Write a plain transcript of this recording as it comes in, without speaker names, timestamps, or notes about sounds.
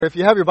If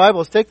you have your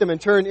Bibles, take them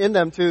and turn in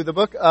them to the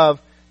book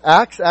of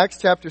Acts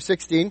chapter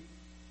 16.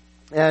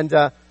 And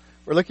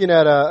we're looking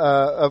at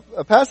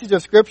a passage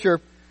of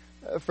Scripture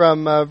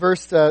from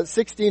verse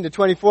 16 to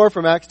 24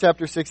 from Acts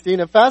chapter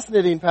 16, a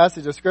fascinating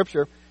passage of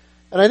Scripture.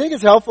 And I think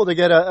it's helpful to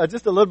get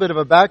just a little bit of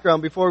a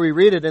background before we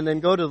read it and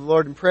then go to the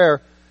Lord in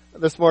prayer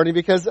this morning,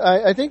 because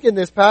I think in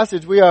this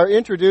passage we are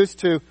introduced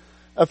to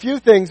a few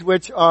things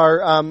which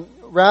are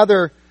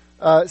rather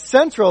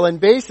central and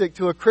basic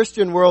to a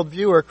Christian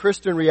worldview or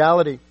Christian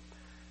reality.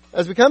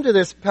 As we come to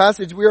this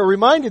passage, we are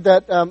reminded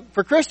that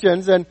for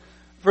Christians and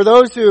for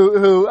those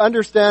who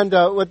understand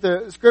what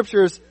the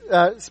Scripture is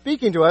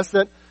speaking to us,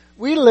 that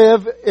we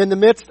live in the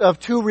midst of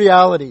two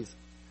realities.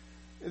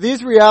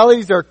 These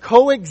realities are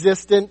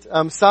coexistent,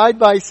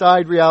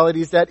 side-by-side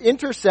realities that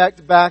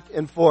intersect back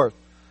and forth.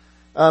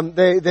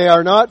 They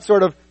are not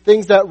sort of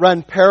things that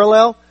run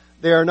parallel.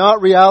 They are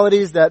not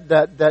realities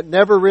that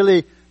never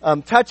really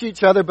touch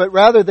each other, but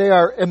rather they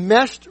are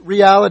enmeshed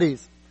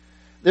realities.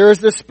 There is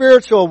the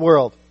spiritual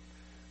world.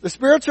 The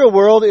spiritual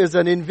world is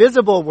an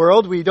invisible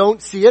world. We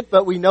don't see it,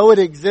 but we know it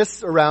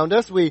exists around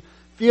us. We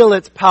feel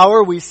its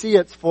power. We see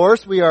its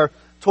force. We are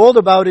told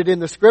about it in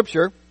the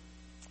Scripture.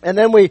 And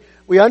then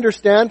we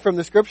understand from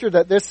the Scripture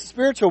that this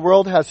spiritual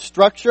world has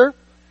structure,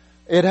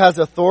 it has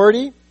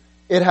authority,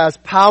 it has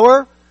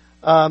power,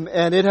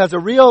 and it has a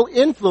real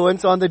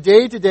influence on the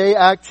day-to-day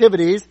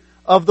activities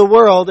of the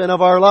world and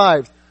of our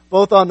lives,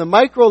 both on the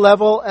micro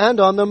level and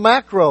on the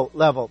macro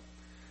level.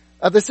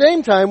 At the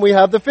same time, we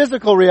have the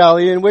physical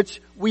reality in which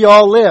we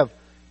all live.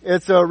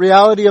 It's a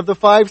reality of the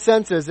five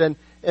senses, and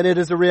it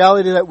is a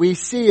reality that we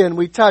see and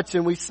we touch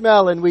and we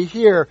smell and we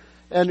hear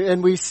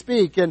and we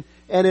speak, and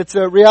it's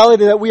a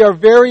reality that we are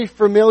very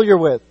familiar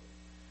with.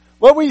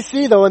 What we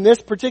see, though, in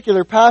this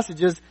particular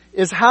passage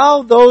is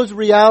how those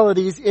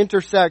realities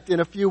intersect in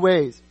a few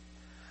ways.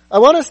 I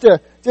want us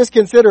to just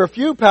consider a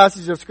few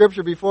passages of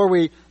Scripture before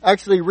we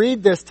actually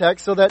read this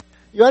text so that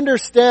you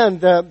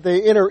understand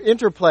the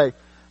interplay.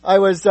 I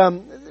was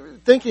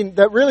thinking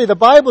that really the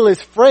Bible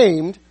is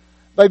framed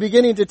by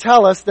beginning to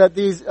tell us that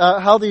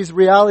how these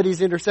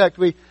realities intersect.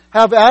 We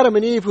have Adam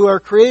and Eve who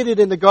are created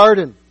in the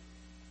garden.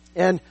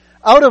 And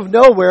out of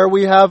nowhere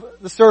we have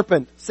the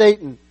serpent,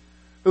 Satan,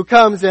 who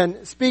comes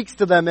and speaks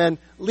to them and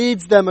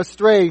leads them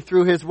astray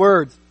through his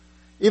words.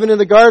 Even in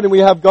the garden we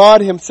have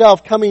God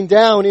himself coming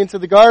down into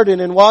the garden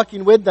and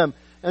walking with them.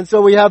 And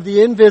so we have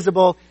the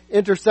invisible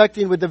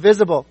intersecting with the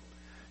visible.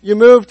 You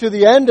move to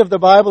the end of the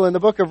Bible in the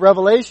book of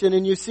Revelation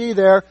and you see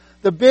there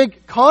the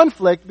big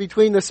conflict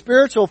between the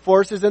spiritual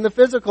forces and the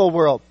physical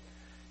world.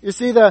 You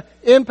see the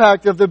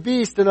impact of the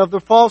beast and of the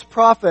false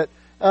prophet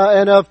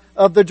and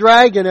of the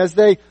dragon as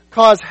they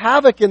cause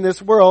havoc in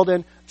this world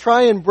and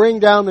try and bring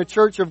down the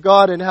church of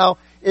God, and how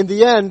in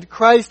the end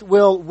Christ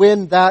will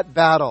win that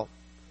battle.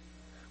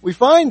 We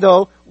find,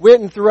 though,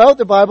 written throughout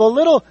the Bible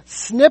little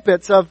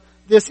snippets of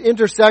this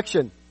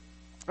intersection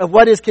of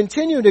what is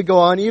continuing to go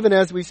on even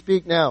as we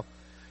speak now.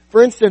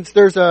 For instance,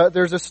 there's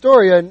a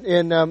story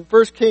in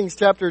 1 Kings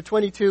chapter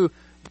 22,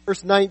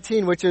 verse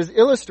 19, which is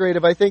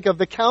illustrative, I think, of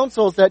the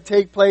councils that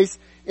take place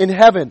in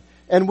heaven.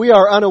 And we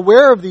are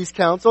unaware of these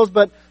councils,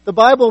 but the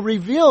Bible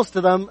reveals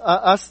to them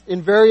us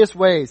in various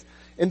ways.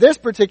 In this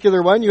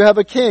particular one, you have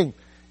a king.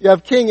 You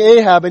have King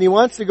Ahab, and he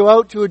wants to go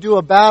out to do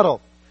a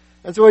battle.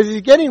 And so as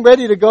he's getting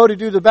ready to go to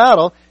do the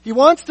battle, he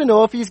wants to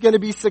know if he's going to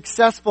be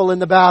successful in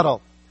the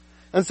battle.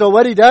 And so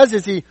what he does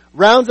is he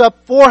rounds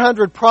up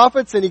 400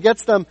 prophets and he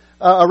gets them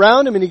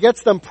around him and he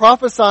gets them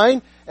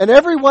prophesying, and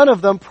every one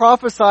of them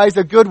prophesies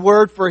a good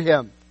word for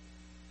him.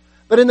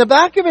 But in the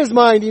back of his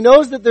mind, he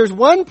knows that there's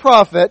one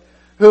prophet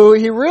who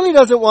he really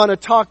doesn't want to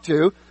talk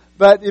to,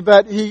 but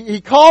he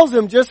calls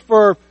him just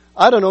for,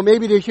 I don't know,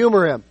 maybe to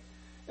humor him.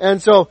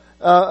 And so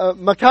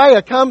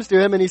Micaiah comes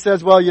to him and he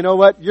says, well, you know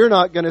what, you're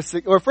not going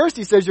to, or first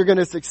he says you're going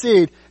to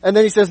succeed, and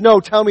then he says, no,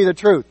 tell me the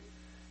truth.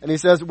 And he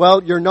says,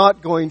 well, you're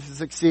not going to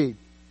succeed.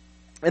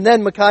 And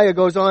then Micaiah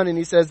goes on and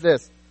he says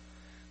this,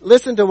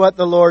 listen to what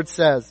the Lord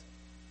says.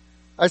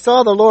 I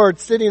saw the Lord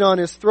sitting on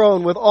his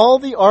throne with all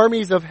the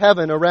armies of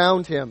heaven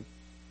around him,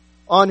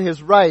 on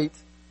his right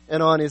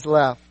and on his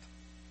left.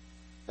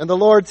 And the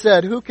Lord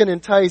said, who can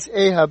entice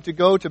Ahab to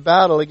go to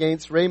battle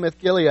against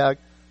Ramoth-Gilead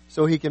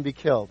so he can be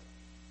killed?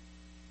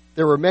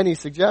 There were many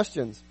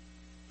suggestions.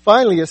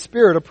 Finally, a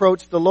spirit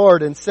approached the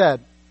Lord and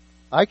said,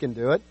 I can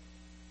do it.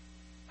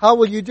 How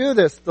will you do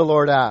this? The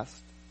Lord asked.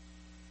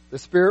 The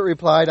Spirit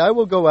replied, I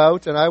will go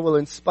out and I will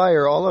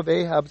inspire all of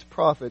Ahab's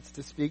prophets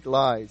to speak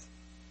lies.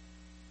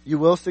 You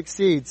will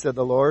succeed, said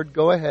the Lord.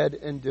 Go ahead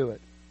and do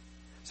it.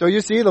 So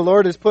you see, the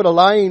Lord has put a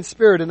lying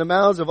spirit in the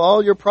mouths of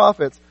all your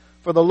prophets,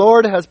 for the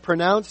Lord has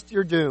pronounced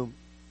your doom.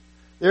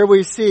 There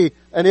we see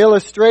an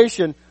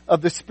illustration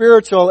of the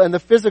spiritual and the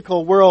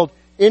physical world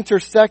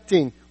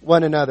intersecting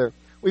one another.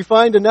 We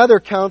find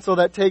another counsel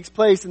that takes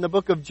place in the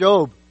book of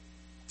Job.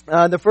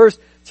 The first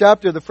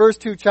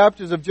two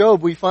chapters of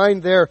Job, we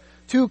find there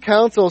two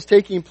councils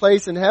taking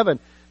place in heaven.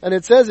 And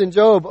it says in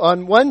Job,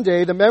 on one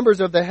day the members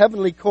of the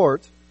heavenly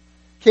court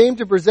came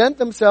to present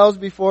themselves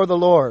before the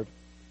Lord.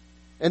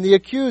 and the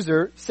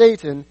accuser,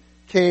 Satan,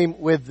 came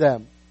with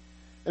them.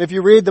 And if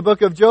you read the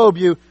book of Job,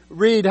 you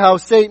read how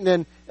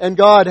Satan and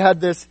God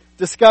had this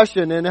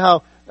discussion, and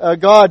how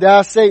God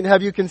asked Satan,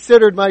 have you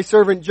considered my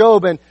servant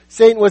Job? And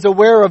Satan was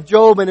aware of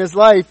Job and his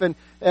life,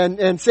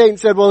 and Satan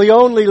said, well, he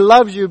only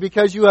loves you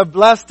because you have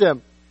blessed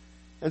him.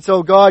 And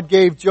so God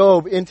gave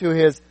Job into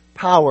his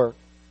power.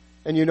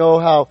 And you know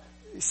how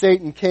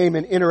Satan came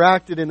and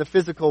interacted in the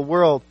physical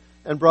world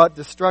and brought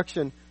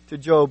destruction to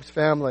Job's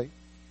family.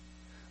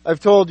 I've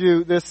told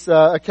you this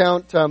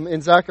account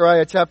in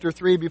Zechariah chapter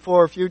 3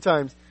 before a few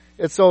times.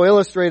 It's so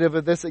illustrative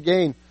of this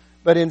again.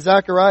 But in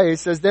Zechariah, he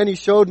says, then he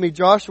showed me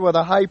Joshua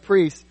the high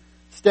priest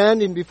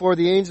standing before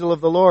the angel of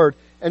the Lord,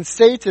 and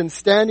Satan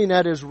standing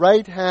at his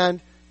right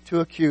hand to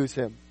accuse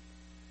him.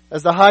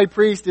 As the high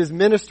priest is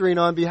ministering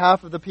on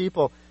behalf of the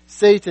people,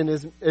 Satan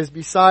is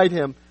beside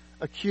him,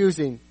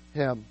 accusing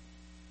him.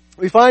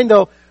 We find,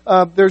 though,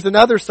 there's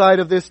another side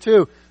of this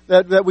too,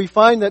 that we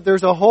find that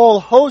there's a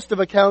whole host of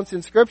accounts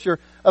in Scripture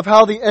of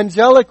how the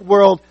angelic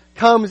world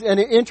comes and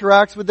it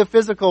interacts with the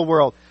physical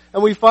world.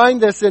 And we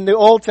find this in the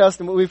Old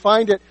Testament. We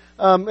find it,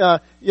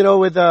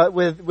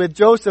 with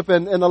Joseph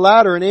and the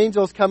ladder and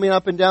angels coming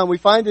up and down. We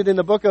find it in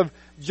the book of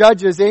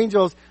Judges,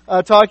 angels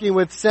talking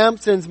with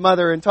Samson's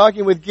mother and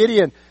talking with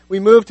Gideon. We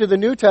move to the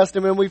New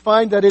Testament and we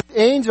find that it's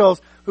angels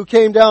who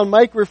came down.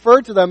 Mike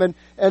referred to them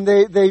and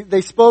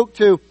they spoke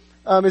to,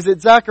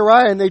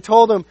 Zechariah, and they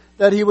told him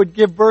that he would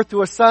give birth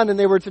to a son and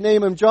they were to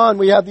name him John.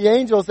 We have the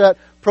angels that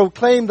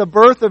proclaim the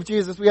birth of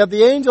Jesus. We have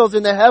the angels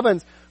in the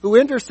heavens who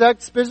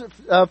intersect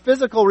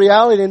physical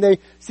reality, and they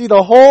see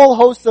the whole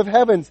host of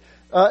heavens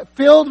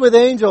filled with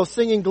angels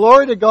singing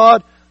glory to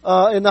God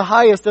in the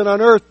highest, and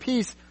on earth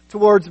peace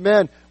towards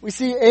men. We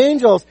see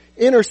angels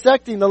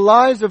intersecting the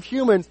lives of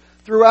humans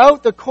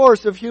throughout the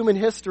course of human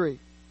history.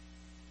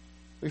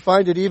 We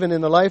find it even in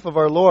the life of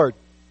our Lord,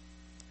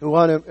 who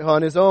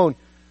on his own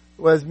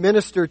was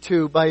ministered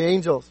to by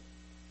angels,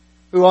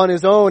 who on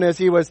his own, as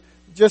he was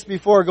just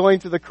before going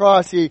to the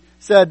cross, he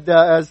said,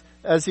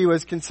 as he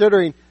was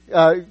considering,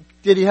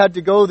 did he had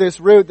to go this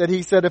route, that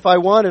he said, if I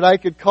wanted, I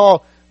could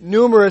call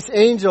numerous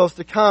angels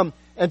to come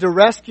and to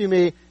rescue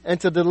me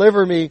and to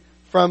deliver me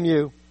from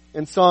you.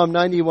 In Psalm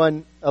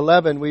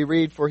 91:11, we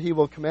read, for he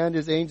will command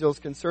his angels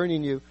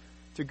concerning you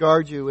to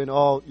guard you in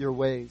all your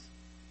ways.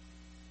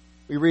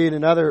 We read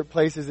in other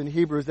places in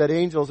Hebrews that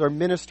angels are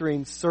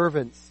ministering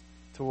servants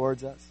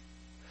towards us.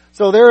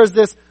 So there is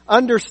this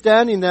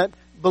understanding that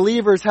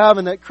believers have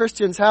and that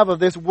Christians have of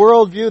this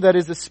worldview that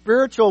is a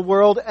spiritual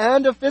world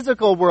and a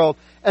physical world,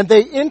 and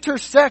they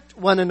intersect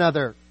one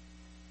another.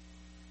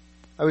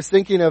 I was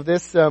thinking of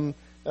this,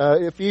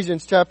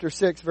 Ephesians chapter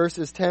 6,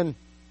 verses 10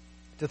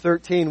 to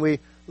 13. We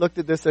looked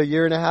at this a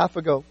year and a half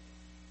ago.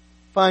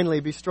 Finally,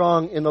 be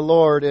strong in the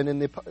Lord and in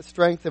the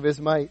strength of His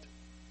might.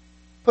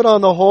 Put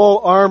on the whole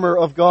armor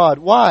of God.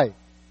 Why?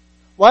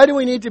 Why do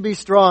we need to be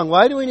strong?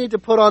 Why do we need to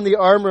put on the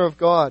armor of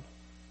God?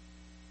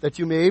 That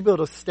you may be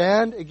able to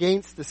stand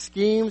against the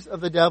schemes of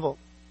the devil.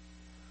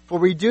 For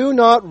we do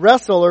not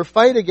wrestle or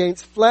fight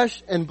against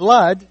flesh and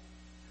blood,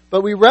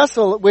 but we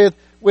wrestle with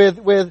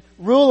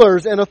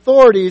rulers and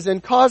authorities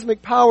and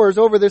cosmic powers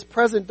over this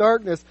present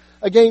darkness,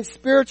 against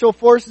spiritual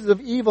forces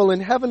of evil in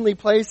heavenly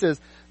places.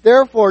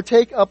 Therefore,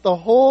 take up the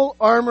whole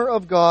armor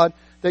of God,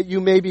 that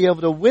you may be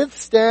able to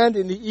withstand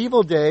in the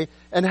evil day,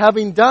 and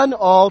having done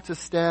all, to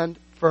stand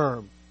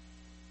firm.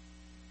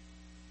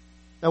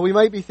 Now we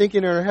might be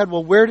thinking in our head,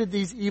 well, where did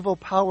these evil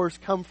powers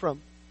come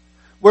from?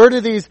 Where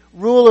do these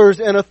rulers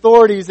and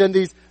authorities and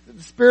these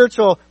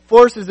spiritual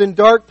forces in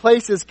dark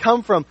places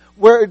come from?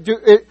 Are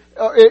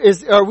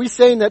we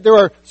saying that there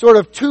are sort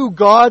of two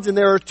gods and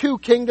there are two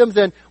kingdoms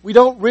and we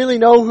don't really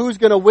know who's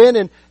going to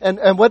win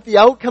and what the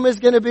outcome is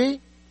going to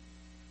be?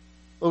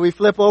 Well, we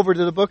flip over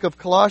to the book of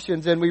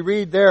Colossians and we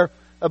read there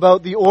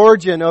about the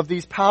origin of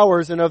these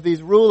powers and of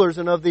these rulers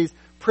and of these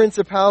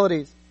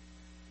principalities.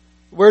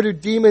 Where do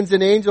demons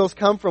and angels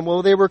come from?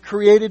 Well, they were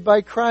created by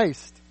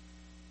Christ,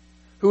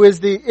 who is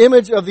the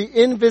image of the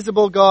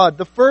invisible God,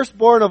 the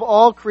firstborn of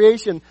all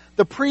creation,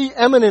 the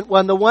preeminent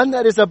one, the one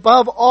that is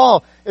above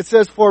all. It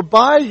says, for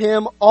by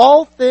Him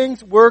all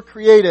things were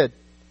created,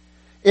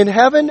 in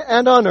heaven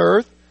and on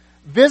earth,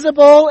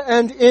 visible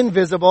and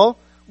invisible,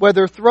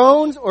 whether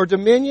thrones or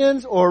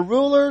dominions or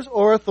rulers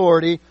or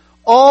authority,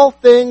 all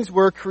things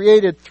were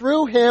created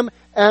through Him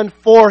and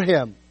for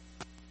Him.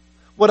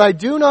 What I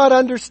do not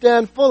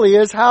understand fully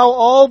is how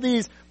all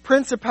these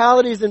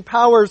principalities and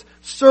powers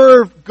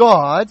serve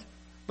God,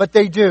 but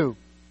they do.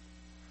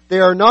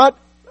 They are not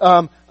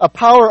a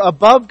power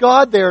above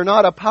God. They are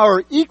not a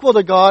power equal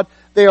to God.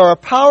 They are a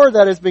power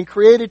that has been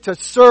created to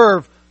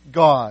serve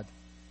God.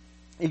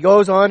 He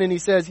goes on and he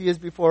says, He is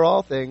before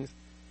all things,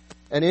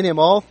 and in Him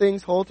all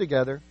things hold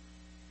together.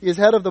 He is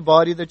head of the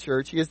body, the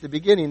church. He is the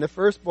beginning, the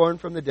firstborn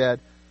from the dead,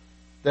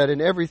 that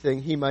in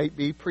everything He might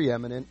be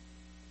preeminent.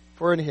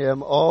 For in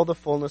Him all the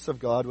fullness of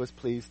God was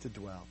pleased to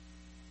dwell.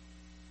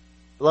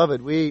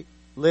 Beloved, we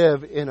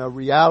live in a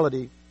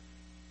reality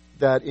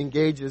that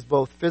engages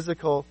both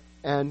physical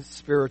and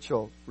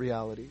spiritual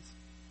realities.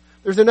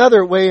 There's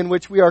another way in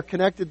which we are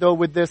connected, though,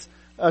 with this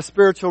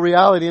spiritual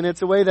reality, and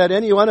it's a way that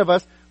any one of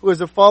us who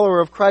is a follower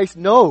of Christ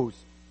knows.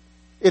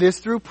 It is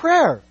through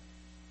prayer.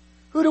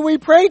 Who do we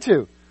pray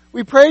to?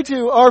 We pray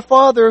to our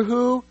Father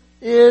who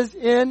is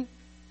in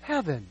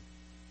heaven.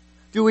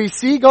 Do we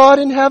see God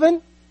in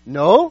heaven?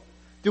 No.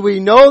 Do we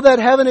know that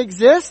heaven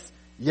exists?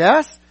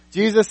 Yes.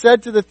 Jesus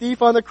said to the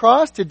thief on the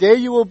cross, "Today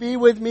you will be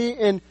with me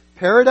in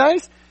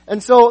paradise."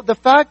 And so the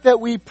fact that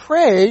we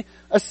pray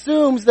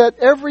assumes that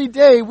every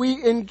day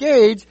we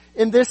engage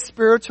in this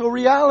spiritual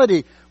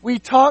reality. We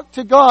talk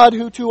to God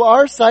who to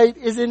our sight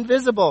is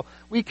invisible.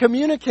 We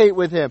communicate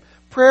with Him.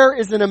 Prayer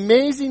is an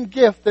amazing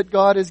gift that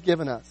God has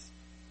given us.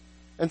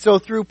 And so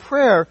through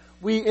prayer,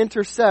 we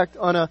intersect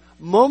on a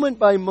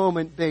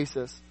moment-by-moment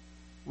basis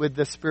with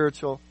the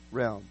spiritual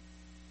realm.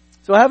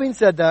 So having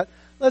said that,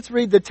 let's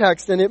read the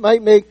text, and it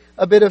might make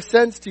a bit of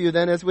sense to you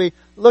then as we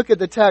look at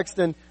the text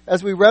and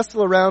as we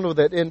wrestle around with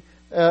it. In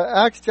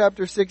Acts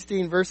chapter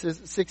 16,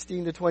 verses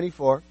 16 to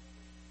 24,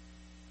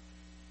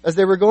 as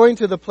they were going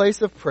to the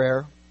place of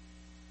prayer,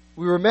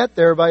 we were met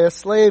there by a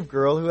slave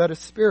girl who had a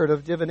spirit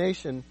of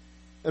divination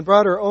and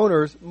brought her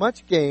owners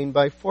much gain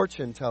by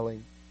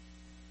fortune-telling.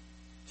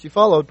 She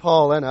followed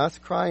Paul and us,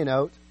 crying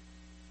out,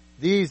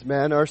 "These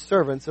men are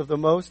servants of the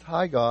Most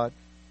High God,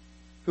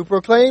 who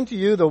proclaim to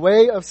you the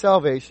way of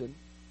salvation."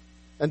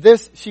 And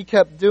this she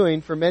kept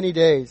doing for many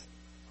days.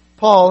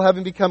 Paul,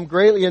 having become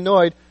greatly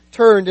annoyed,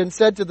 turned and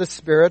said to the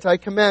spirit, "I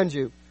command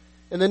you,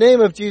 in the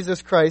name of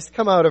Jesus Christ,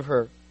 come out of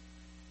her."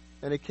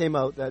 And it came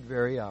out that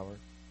very hour.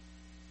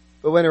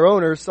 But when her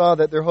owners saw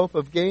that their hope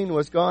of gain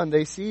was gone,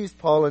 they seized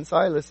Paul and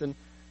Silas and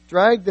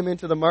dragged them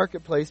into the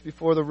marketplace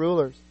before the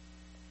rulers.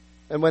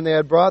 And when they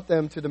had brought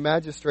them to the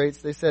magistrates,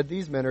 they said,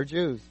 "These men are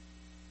Jews.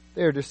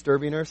 They are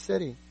disturbing our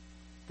city.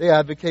 They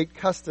advocate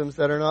customs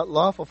that are not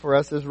lawful for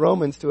us as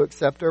Romans to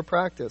accept or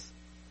practice."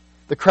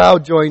 The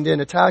crowd joined in,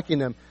 attacking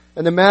them,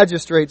 and the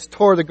magistrates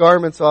tore the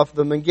garments off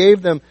them and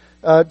gave them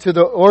to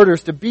the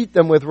orders to beat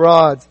them with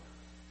rods.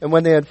 And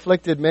when they had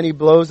inflicted many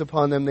blows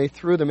upon them, they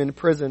threw them in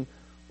prison,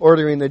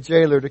 ordering the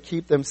jailer to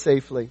keep them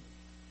safely.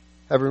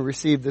 Having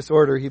received this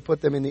order, he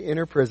put them in the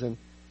inner prison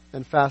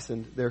and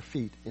fastened their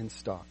feet in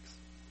stocks.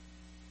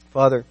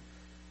 Father,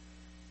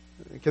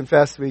 I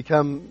confess we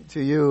come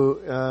to you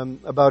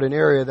about an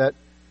area that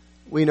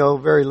we know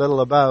very little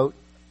about.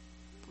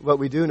 What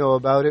we do know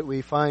about it,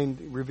 we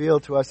find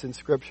revealed to us in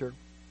Scripture.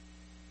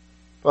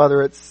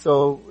 Father, it's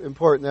so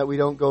important that we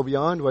don't go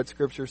beyond what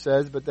Scripture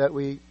says, but that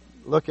we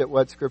look at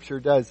what Scripture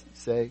does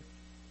say.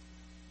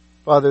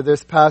 Father,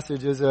 this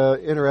passage is an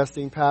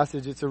interesting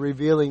passage. It's a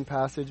revealing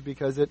passage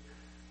because it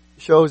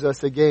shows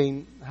us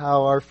again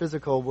how our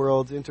physical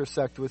worlds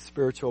intersect with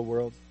spiritual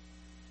worlds,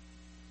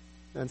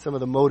 and some of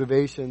the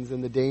motivations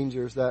and the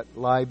dangers that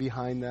lie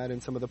behind that,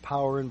 and some of the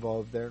power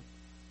involved there.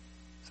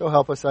 So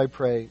help us, I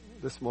pray,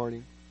 this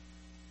morning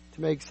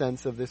to make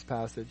sense of this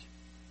passage.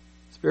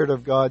 Spirit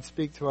of God,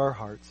 speak to our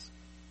hearts.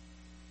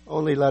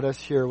 Only let us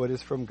hear what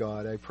is from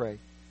God, I pray.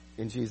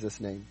 In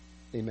Jesus' name,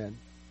 amen.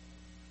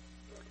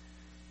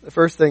 The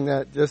first thing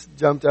that just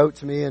jumped out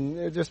to me, and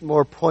there are just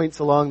more points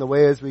along the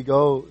way as we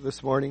go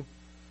this morning,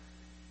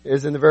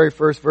 is in the very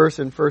first verse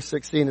in verse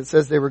 16. It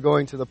says they were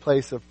going to the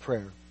place of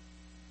prayer.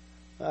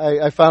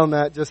 I found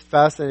that just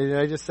fascinating.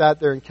 I just sat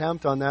there and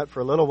camped on that for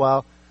a little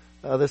while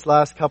this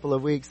last couple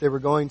of weeks. They were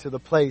going to the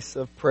place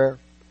of prayer.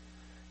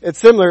 It's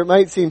similar. It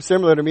might seem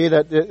similar to me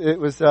that it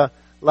was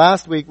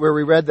last week where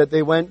we read that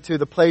they went to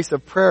the place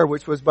of prayer,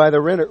 which was by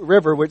the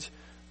river, which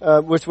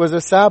was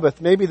a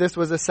Sabbath. Maybe this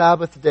was a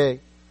Sabbath day.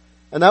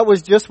 And that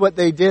was just what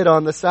they did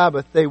on the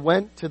Sabbath. They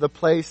went to the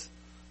place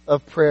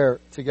of prayer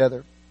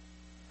together.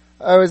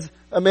 I was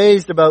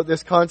amazed about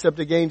this concept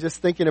again, just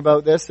thinking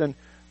about this, and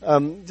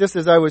just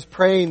as I was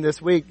praying this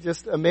week,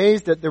 just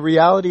amazed at the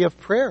reality of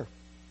prayer.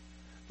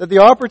 That the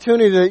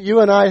opportunity that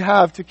you and I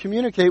have to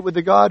communicate with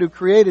the God who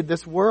created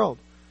this world,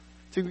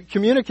 to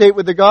communicate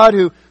with the God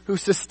who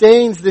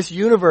sustains this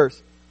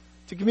universe,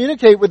 to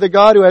communicate with the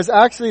God who has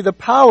actually the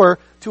power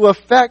to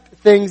affect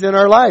things in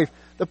our life,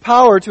 the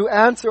power to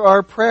answer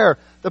our prayer,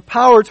 the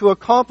power to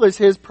accomplish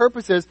His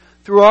purposes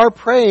through our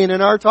praying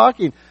and our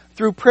talking.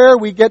 Through prayer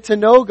we get to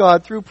know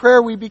God. Through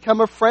prayer we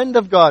become a friend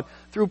of God.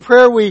 Through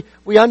prayer we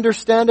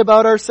understand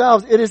about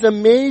ourselves. It is an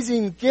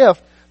amazing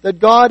gift that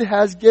God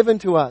has given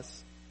to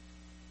us.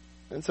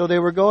 And so they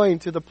were going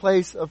to the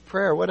place of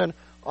prayer. What an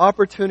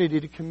opportunity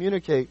to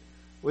communicate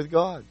with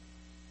God.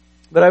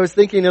 But I was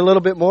thinking a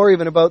little bit more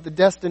even about the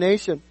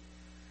destination.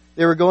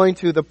 They were going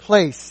to the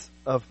place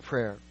of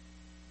prayer.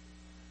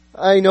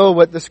 I know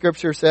what the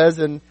Scripture says,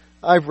 and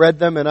I've read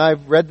them, and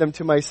I've read them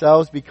to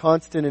myself. Be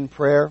constant in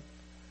prayer.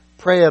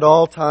 Pray at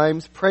all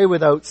times. Pray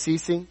without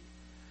ceasing.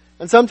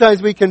 And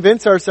sometimes we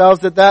convince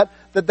ourselves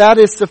that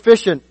is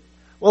sufficient.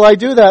 Well, I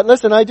do that.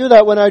 Listen, I do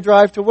that when I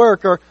drive to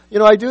work, or,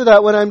 I do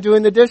that when I'm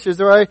doing the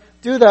dishes, or I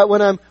do that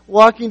when I'm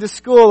walking to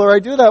school, or I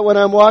do that when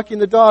I'm walking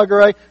the dog,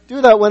 or I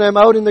do that when I'm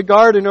out in the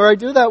garden, or I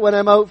do that when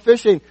I'm out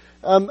fishing.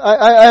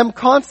 I am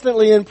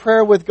constantly in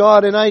prayer with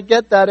God, and I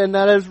get that, and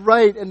that is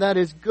right, and that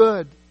is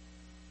good.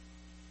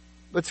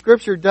 But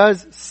Scripture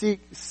does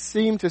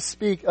seem to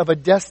speak of a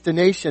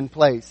destination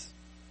place,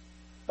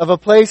 of a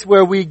place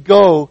where we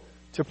go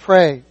to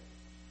pray.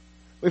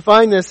 We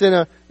find this in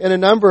a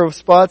number of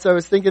spots. I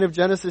was thinking of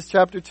Genesis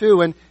chapter 2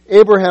 when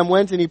Abraham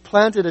went and he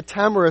planted a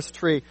tamarisk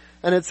tree.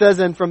 And it says,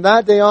 and from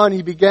that day on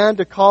he began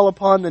to call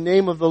upon the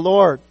name of the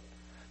Lord.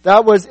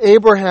 That was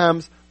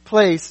Abraham's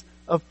place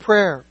of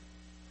prayer.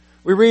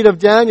 We read of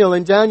Daniel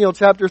in Daniel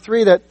chapter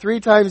 3 that 3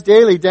 times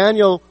daily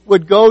Daniel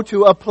would go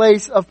to a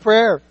place of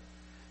prayer.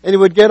 And he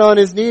would get on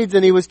his knees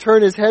and he would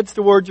turn his heads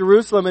toward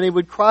Jerusalem and he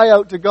would cry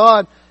out to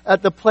God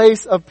at the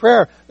place of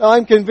prayer. Now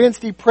I'm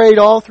convinced he prayed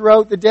all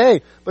throughout the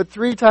day, but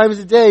 3 times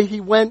a day he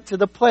went to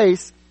the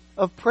place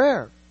of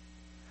prayer.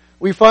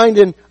 We find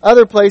in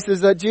other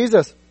places that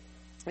Jesus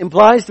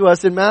implies to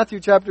us in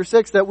Matthew chapter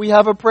 6 that we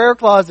have a prayer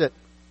closet.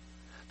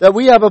 That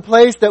we have a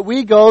place that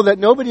we go that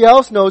nobody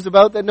else knows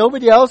about, that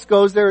nobody else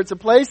goes there. It's a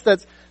place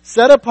that's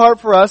set apart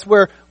for us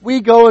where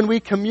we go and we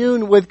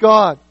commune with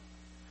God.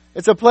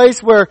 It's a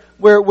place where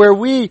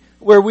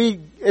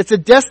it's a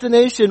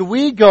destination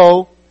we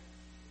go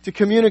to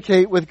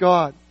communicate with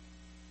God.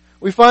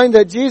 We find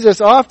that Jesus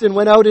often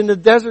went out in the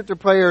desert to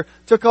pray or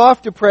took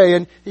off to pray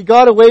and he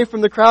got away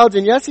from the crowds.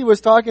 And yes, he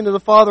was talking to the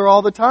Father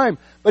all the time,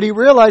 but he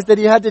realized that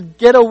he had to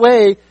get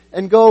away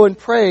and go and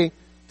pray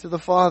to the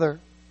Father.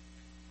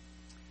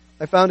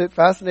 I found it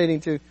fascinating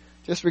to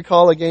just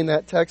recall again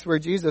that text where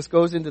Jesus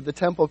goes into the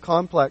temple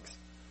complex.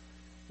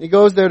 He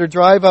goes there to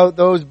drive out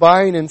those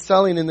buying and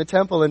selling in the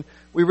temple, and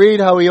we read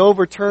how he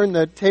overturned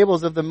the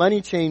tables of the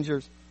money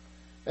changers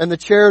and the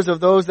chairs of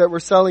those that were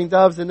selling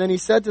doves. And then he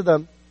said to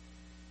them,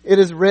 "It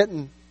is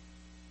written,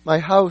 my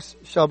house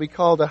shall be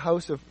called a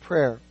house of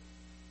prayer,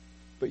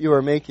 but you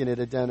are making it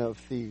a den of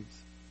thieves."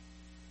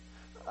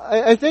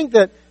 I think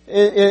that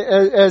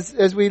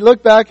as we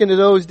look back into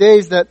those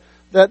days, that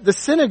the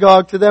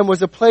synagogue to them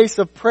was a place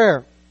of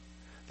prayer.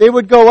 They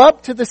would go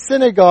up to the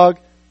synagogue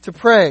to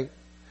pray.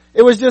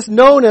 It was just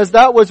known as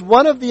that was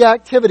one of the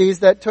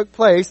activities that took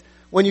place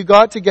when you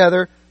got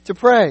together to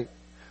pray.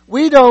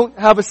 We don't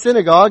have a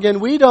synagogue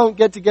and we don't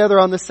get together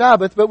on the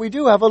Sabbath, but we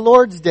do have a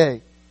Lord's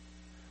Day.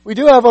 We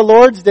do have a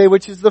Lord's Day,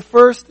 which is the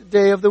first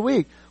day of the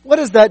week. What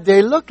does that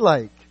day look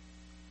like?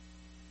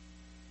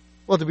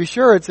 Well, to be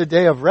sure, it's a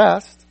day of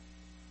rest.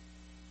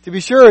 To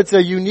be sure, it's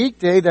a unique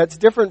day that's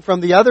different from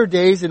the other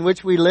days in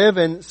which we live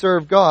and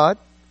serve God.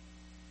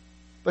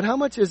 But how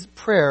much is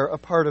prayer a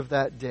part of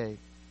that day?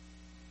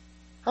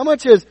 How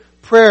much is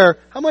prayer,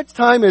 how much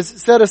time is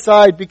set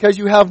aside because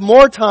you have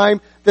more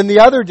time than the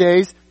other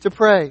days to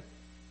pray?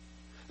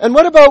 And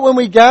what about when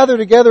we gather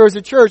together as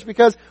a church?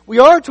 Because we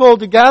are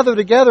told to gather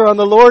together on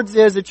the Lord's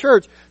Day as a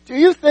church. Do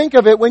you think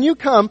of it when you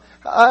come?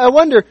 I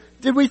wonder,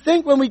 did we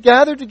think when we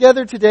gathered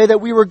together today that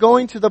we were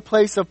going to the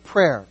place of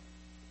prayer?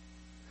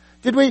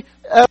 Did we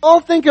at all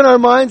think in our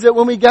minds that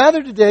when we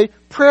gather today,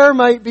 prayer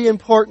might be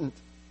important?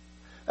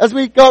 As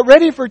we got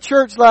ready for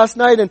church last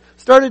night and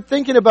started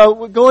thinking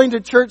about going to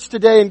church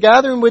today and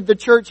gathering with the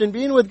church and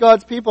being with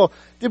God's people,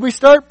 did we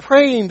start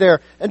praying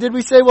there? And did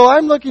we say, well,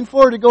 I'm looking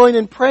forward to going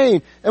and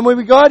praying? And when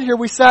we got here,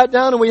 we sat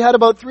down and we had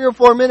about 3 or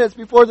 4 minutes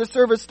before the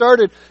service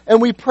started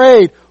and we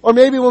prayed. Or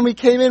maybe when we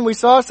came in, we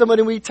saw someone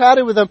and we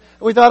chatted with them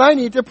and we thought, I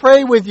need to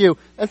pray with you.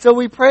 And so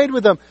we prayed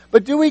with them.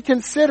 But do we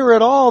consider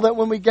at all that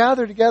when we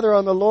gather together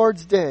on the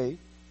Lord's Day,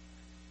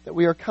 that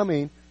we are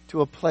coming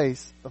to a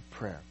place of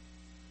prayer?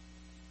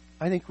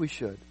 I think we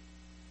should.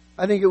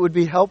 I think it would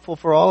be helpful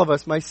for all of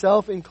us,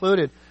 myself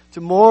included, to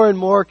more and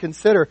more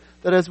consider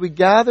that as we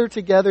gather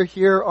together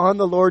here on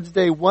the Lord's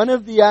Day, one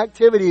of the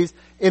activities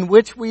in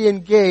which we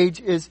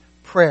engage is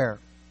prayer.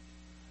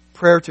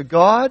 Prayer to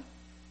God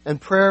and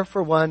prayer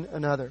for one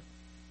another.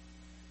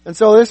 And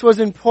so this was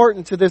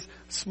important to this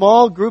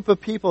small group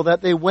of people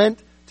that they went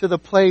to the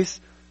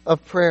place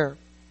of prayer.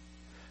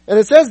 And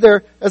it says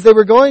there, as they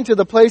were going to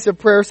the place of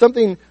prayer,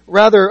 something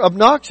rather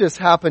obnoxious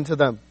happened to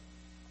them.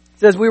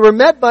 It says, we were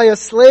met by a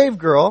slave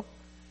girl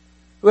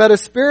who had a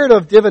spirit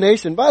of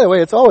divination. By the way,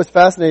 it's always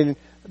fascinating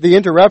the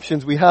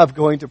interruptions we have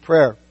going to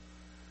prayer.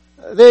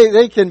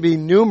 They can be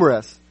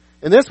numerous.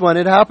 In this one,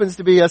 it happens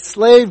to be a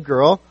slave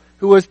girl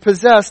who was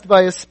possessed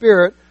by a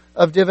spirit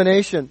of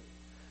divination.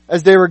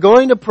 As they were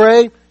going to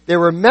pray, they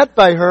were met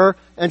by her,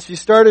 and she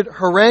started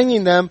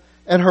haranguing them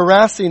and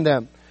harassing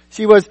them.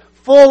 She was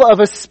full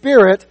of a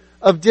spirit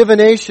of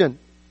divination.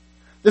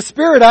 The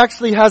spirit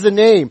actually has a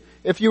name.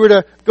 If you were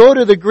to go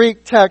to the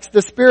Greek text,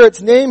 the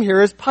spirit's name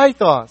here is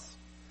Pythos.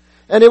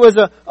 And it was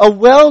a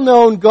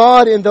well-known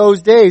god in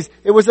those days.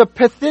 It was a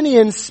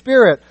Pythian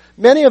spirit.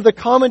 Many of the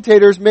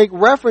commentators make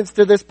reference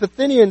to this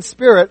Pythian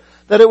spirit,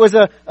 that it was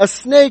a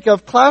snake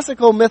of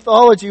classical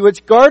mythology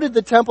which guarded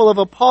the temple of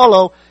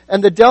Apollo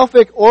and the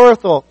Delphic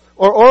oracle.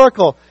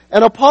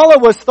 And Apollo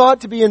was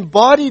thought to be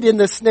embodied in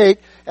the snake,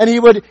 and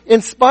he would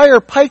inspire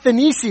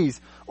pythoneses,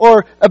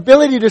 or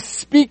ability to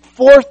speak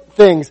forth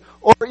things,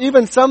 or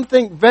even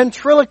something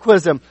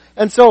ventriloquism.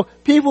 And so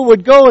people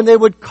would go and they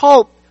would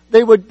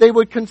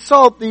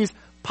consult these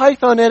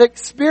pythonetic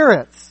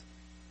spirits.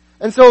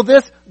 And so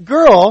this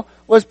girl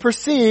was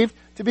perceived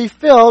to be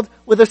filled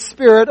with a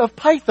spirit of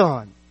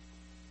Python.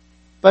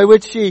 by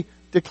which she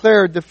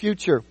declared the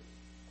future,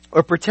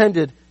 or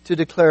pretended to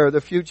declare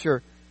the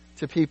future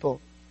to people.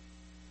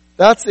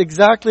 That's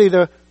exactly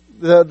the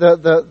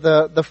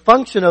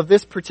function of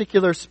this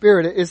particular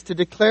spirit, is to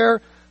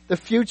declare the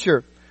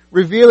future,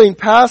 revealing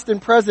past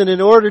and present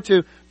in order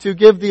to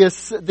give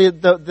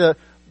the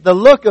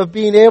look of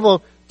being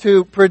able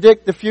to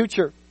predict the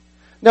future.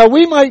 Now,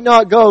 we might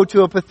not go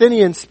to a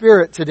Pythian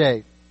spirit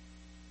today,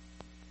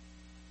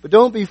 but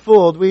don't be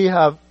fooled. We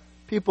have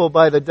people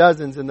by the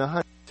dozens and the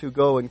hundreds who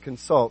go and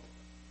consult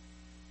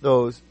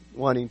those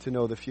wanting to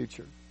know the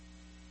future.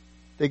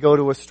 They go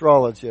to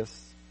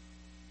astrologists.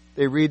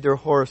 They read their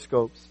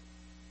horoscopes.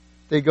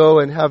 They go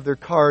and have their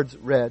cards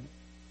read.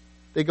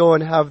 They go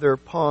and have their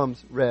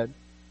palms read.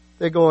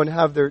 They go and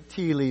have their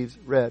tea leaves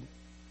read.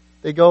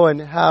 They go and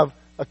have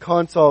a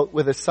consult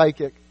with a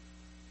psychic.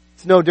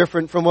 It's no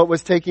different from what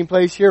was taking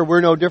place here.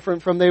 We're no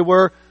different from they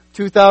were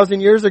 2,000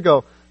 years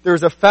ago.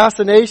 There's a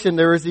fascination,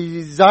 there is a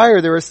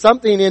desire, there is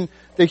something in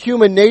the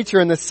human nature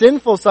and the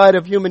sinful side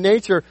of human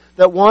nature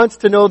that wants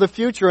to know the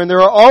future. And there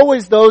are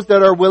always those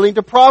that are willing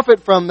to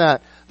profit from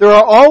that. There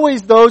are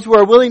always those who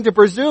are willing to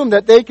presume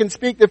that they can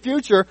speak the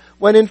future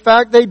when in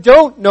fact they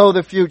don't know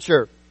the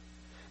future.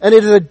 And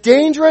it is a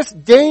dangerous,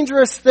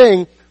 dangerous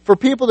thing for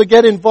people to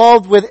get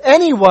involved with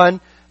anyone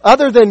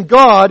other than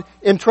God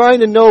in trying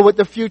to know what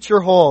the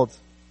future holds.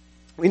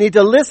 We need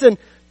to listen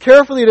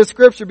carefully to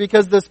Scripture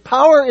because this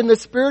power in the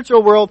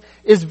spiritual world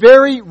is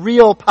very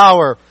real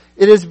power.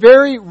 It is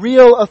very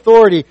real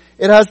authority.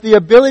 It has the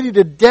ability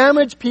to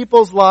damage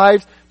people's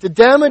lives, to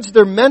damage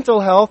their mental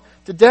health,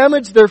 to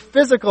damage their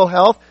physical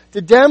health,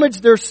 to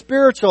damage their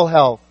spiritual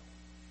health.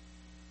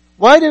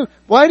 Why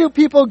do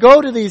people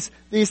go to these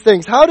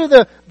things? How do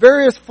the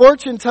various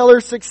fortune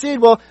tellers succeed?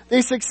 Well,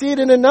 they succeed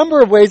in a number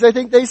of ways. I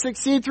think they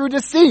succeed through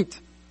deceit.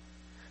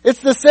 It's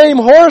the same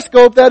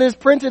horoscope that is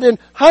printed in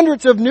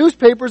hundreds of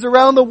newspapers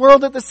around the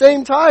world at the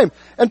same time.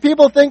 And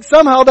people think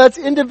somehow that's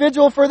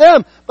individual for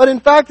them. But in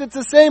fact, it's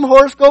the same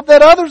horoscope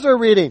that others are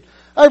reading.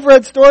 I've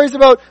read stories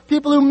about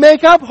people who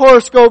make up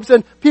horoscopes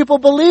and people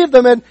believe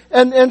them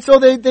and so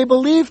they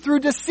believe through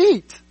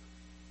deceit.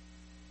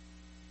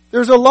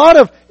 There's a lot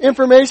of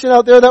information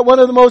out there that one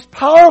of the most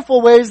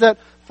powerful ways that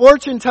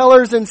fortune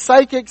tellers and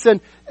psychics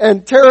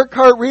and tarot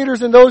card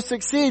readers and those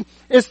succeed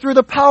is through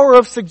the power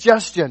of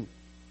suggestion,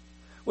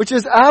 which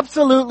is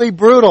absolutely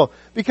brutal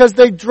because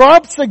they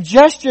drop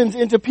suggestions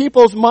into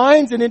people's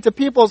minds and into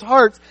people's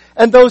hearts,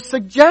 and those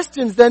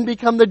suggestions then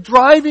become the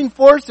driving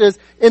forces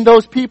in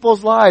those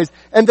people's lives,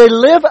 and they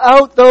live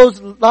out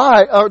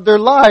their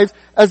lives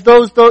as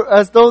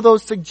though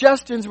those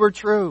suggestions were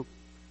true.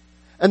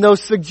 And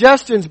those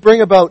suggestions bring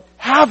about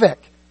havoc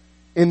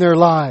in their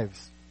lives.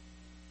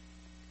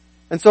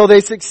 And so they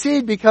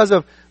succeed because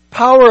of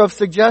power of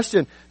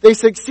suggestion. They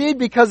succeed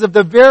because of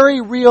the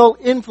very real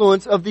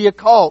influence of the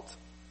occult.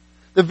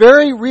 The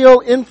very real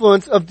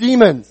influence of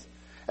demons.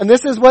 And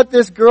this is what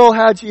this girl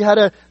had. She had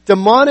a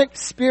demonic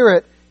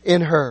spirit in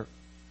her.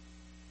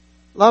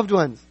 Loved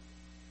ones,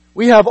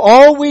 we have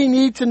all we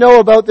need to know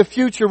about the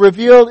future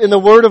revealed in the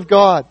Word of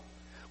God.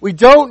 We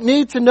don't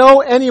need to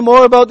know any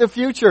more about the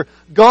future.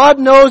 God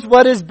knows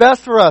what is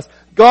best for us.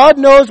 God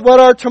knows what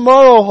our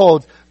tomorrow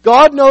holds.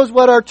 God knows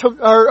what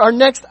our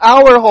next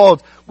hour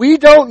holds. We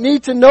don't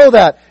need to know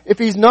that. If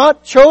He's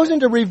not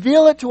chosen to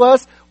reveal it to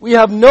us, we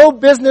have no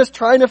business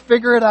trying to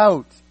figure it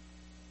out.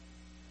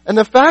 And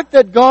the fact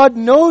that God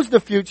knows the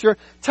future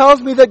tells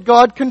me that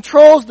God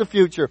controls the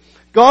future.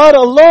 God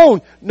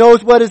alone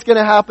knows what is going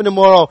to happen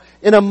tomorrow,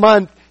 in a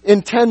month,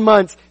 in 10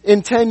 months,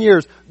 in 10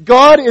 years.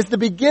 God is the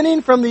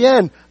beginning from the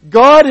end.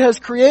 God has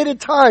created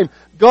time.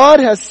 God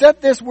has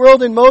set this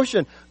world in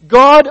motion.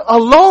 God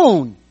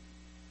alone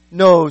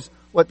knows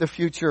what the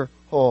future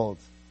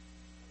holds.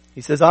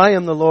 He says, I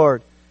am the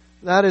Lord.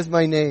 That is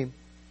my name.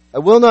 I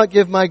will not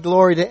give my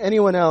glory to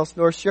anyone else,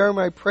 nor share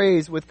my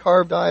praise with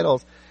carved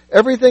idols.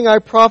 Everything I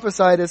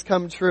prophesied has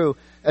come true.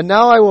 And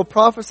now I will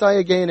prophesy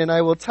again, and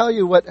I will tell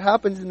you what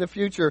happens in the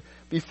future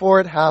before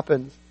it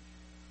happens.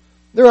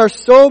 There are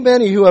so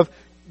many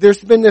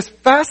there's been this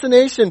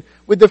fascination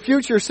with the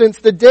future since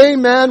the day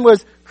man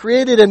was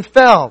created and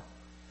fell.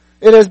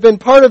 It has been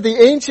part of the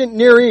ancient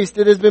Near East.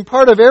 It has been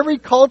part of every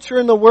culture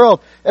in the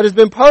world. It has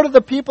been part of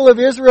the people of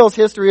Israel's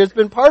history. It has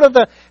been part of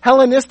the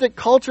Hellenistic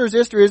culture's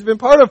history. It has been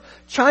part of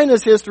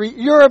China's history,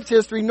 Europe's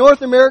history,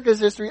 North America's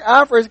history,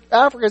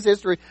 Africa's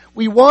history.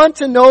 We want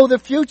to know the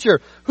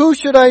future. Who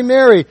should I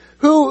marry?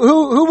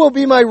 Who will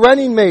be my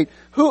running mate?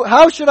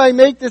 How should I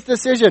make this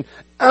decision?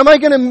 Am I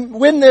going to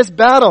win this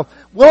battle?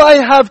 Will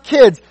I have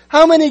kids?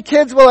 How many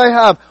kids will I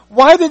have?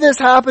 Why did this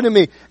happen to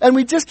me? And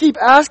we just keep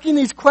asking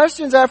these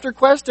questions after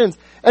questions.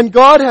 And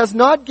God has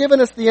not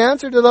given us the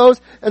answer to those,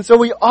 and so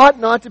we ought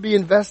not to be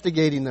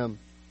investigating them.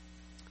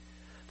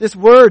 This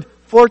word,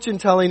 fortune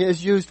telling,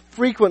 is used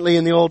frequently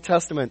in the Old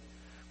Testament,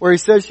 where He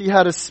says she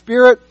had a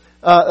spirit,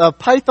 a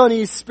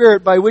Pythonese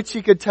spirit by which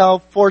she could tell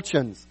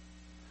fortunes.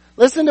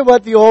 Listen to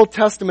what the Old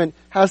Testament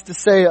has to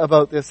say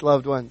about this,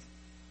 loved ones.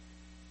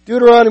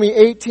 Deuteronomy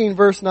 18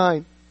 verse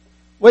 9.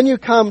 when you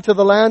come to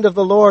the land of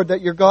the Lord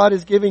that your God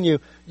is giving you,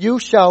 you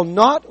shall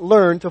not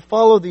learn to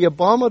follow the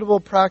abominable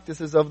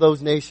practices of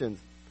those nations.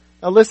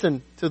 Now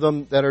listen to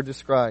them that are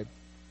described.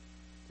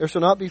 There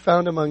shall not be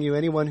found among you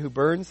anyone who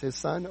burns his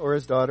son or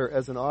his daughter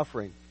as an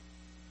offering.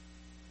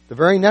 The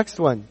very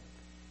next one,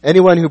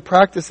 anyone who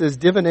practices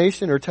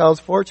divination or tells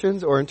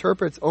fortunes or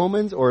interprets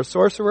omens or a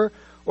sorcerer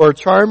or a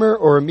charmer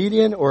or a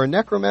medium or a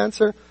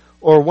necromancer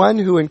or one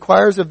who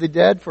inquires of the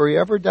dead, for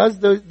whoever does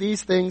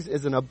these things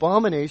is an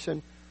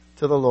abomination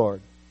to the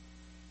Lord.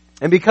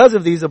 And because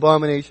of these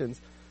abominations,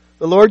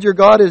 the Lord your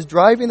God is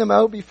driving them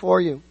out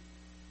before you.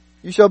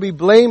 You shall be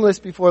blameless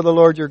before the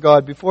Lord your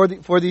God,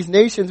 for these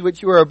nations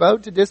which you are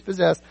about to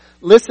dispossess.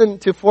 Listen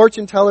to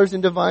fortune tellers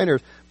and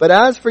diviners. But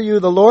as for you,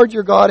 the Lord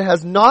your God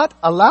has not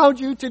allowed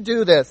you to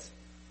do this.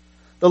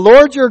 The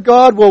Lord your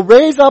God will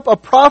raise up a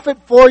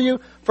prophet for you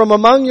from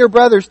among your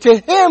brothers. To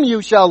him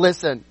you shall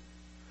listen.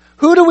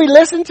 Who do we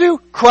listen to?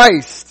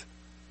 Christ.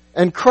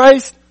 And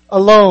Christ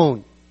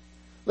alone.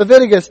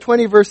 Leviticus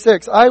 20 verse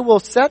 6. I will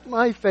set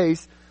my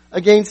face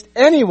against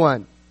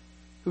anyone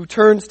who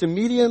turns to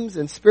mediums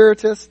and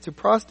spiritists to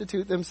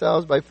prostitute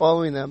themselves by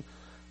following them.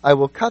 I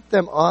will cut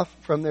them off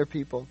from their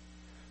people.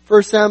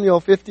 1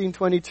 Samuel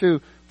 15:22.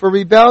 For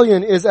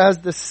rebellion is as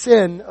the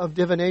sin of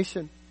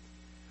divination.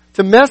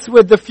 To mess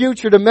with the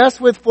future, to mess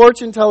with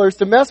fortune tellers,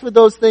 to mess with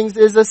those things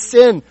is a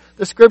sin.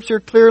 The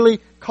scripture clearly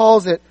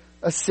calls it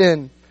a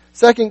sin.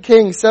 2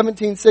 Kings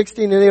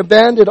 17:16. And they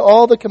abandoned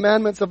all the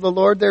commandments of the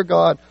Lord their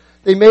God.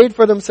 They made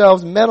for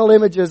themselves metal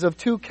images of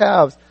 2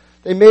 calves.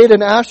 They made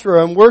an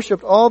Asherah and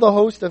worshipped all the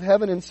host of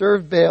heaven and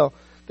served Baal.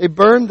 They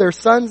burned their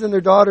sons and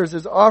their daughters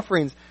as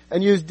offerings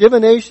and used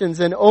divinations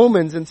and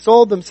omens and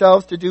sold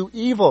themselves to do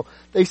evil.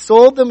 They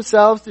sold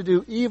themselves to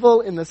do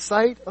evil in the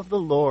sight of the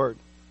Lord.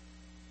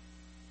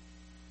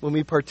 When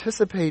we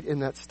participate in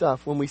that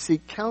stuff, when we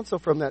seek counsel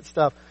from that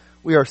stuff,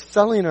 we are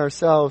selling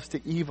ourselves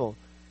to evil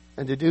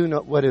and to do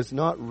what is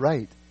not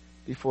right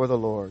before the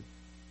Lord.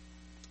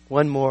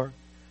 One more.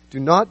 Do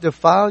not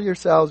defile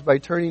yourselves by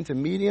turning to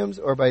mediums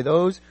or by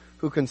those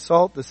who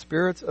consult the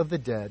spirits of the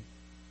dead.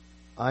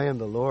 I am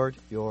the Lord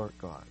your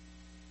God.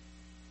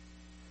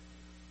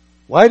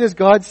 Why does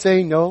God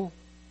say no?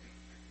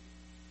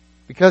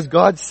 Because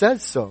God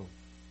says so.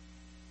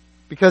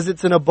 Because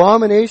it's an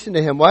abomination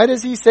to Him. Why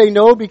does He say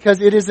no? Because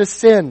it is a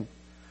sin.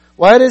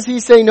 Why does He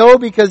say no?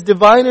 Because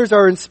diviners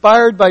are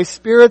inspired by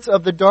spirits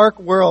of the dark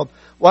world.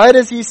 Why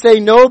does He say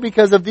no?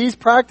 Because of these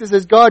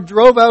practices, God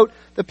drove out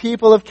the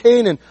people of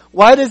Canaan.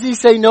 Why does He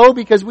say no?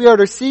 Because we are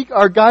to seek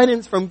our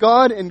guidance from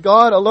God and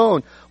God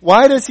alone.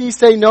 Why does He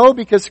say no?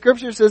 Because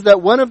Scripture says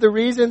that one of the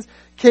reasons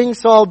King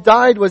Saul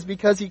died was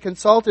because he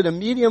consulted a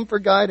medium for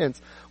guidance.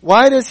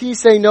 Why does He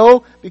say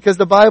no? Because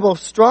the Bible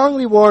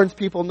strongly warns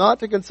people not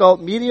to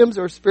consult mediums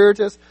or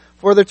spiritists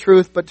for the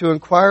truth, but to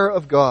inquire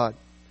of God.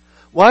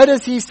 Why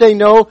does He say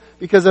no?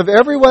 Because of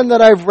everyone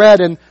that I've read,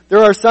 and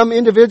there are some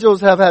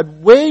individuals who have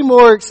had way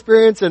more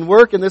experience and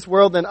work in this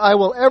world than I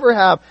will ever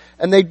have,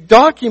 and they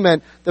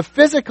document the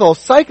physical,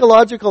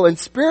 psychological, and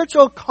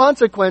spiritual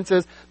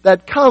consequences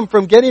that come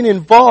from getting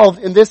involved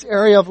in this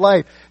area of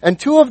life. And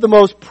 2 of the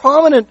most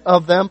prominent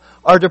of them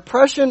are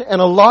depression and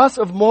a loss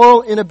of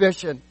moral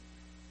inhibition.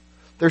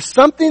 There's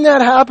something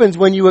that happens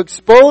when you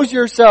expose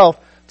yourself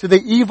to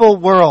the evil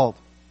world.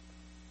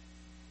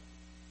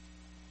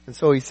 And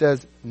so He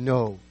says,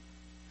 no.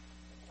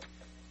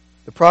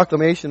 The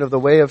proclamation of the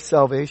way of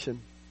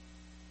salvation.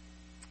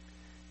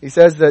 He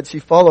says that she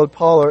followed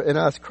Paul and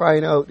us,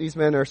 crying out, these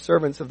men are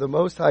servants of the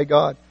Most High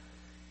God,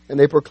 and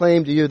they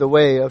proclaim to you the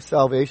way of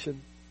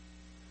salvation.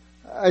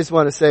 I just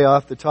want to say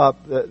off the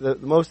top, the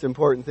most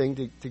important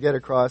thing to get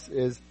across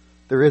is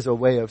there is a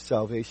way of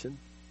salvation.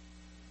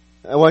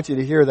 I want you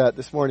to hear that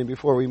this morning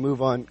before we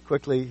move on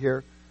quickly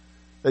here.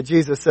 That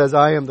Jesus says,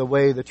 I am the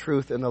way, the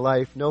truth, and the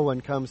life. No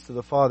one comes to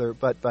the Father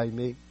but by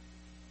me.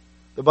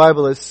 The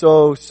Bible is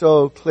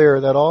so clear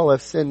that all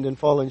have sinned and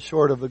fallen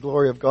short of the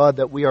glory of God,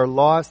 that we are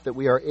lost, that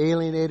we are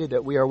alienated,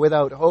 that we are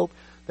without hope,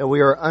 that we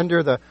are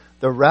under the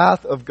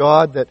wrath of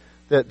God,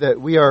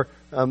 that we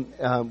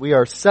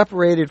are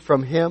separated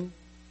from Him.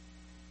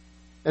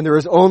 And there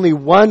is only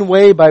one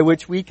way by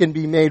which we can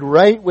be made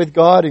right with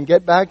God and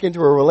get back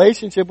into a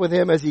relationship with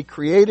Him as He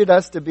created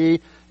us to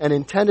be and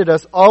intended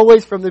us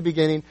always from the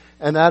beginning,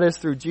 and that is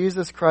through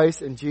Jesus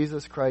Christ and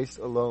Jesus Christ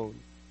alone.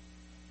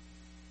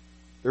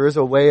 There is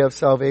a way of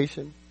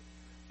salvation.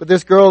 But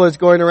this girl is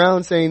going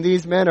around saying,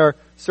 these men are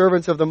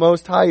servants of the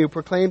Most High who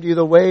proclaim to you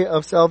the way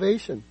of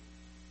salvation.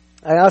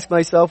 I ask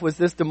myself, was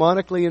this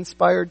demonically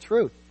inspired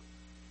truth?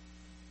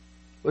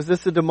 Was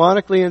this a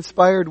demonically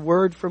inspired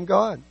word from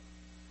God?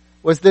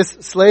 Was this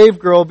slave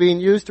girl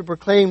being used to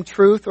proclaim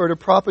truth or to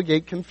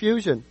propagate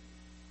confusion?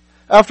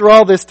 After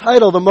all, this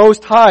title, the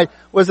Most High,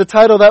 was a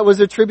title that was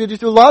attributed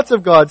to lots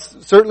of gods,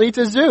 certainly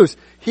to Zeus.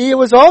 He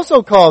was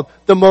also called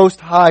the Most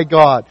High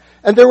God.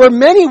 And there were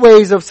many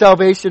ways of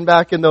salvation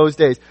back in those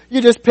days. You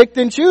just picked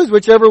and choose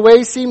whichever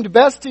way seemed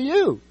best to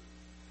you.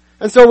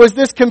 And so was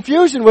this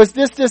confusion? Was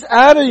this just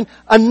adding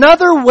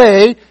another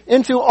way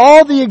into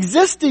all the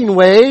existing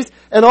ways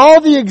and all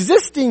the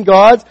existing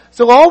gods?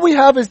 So all we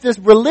have is this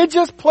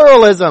religious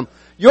pluralism.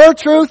 Your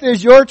truth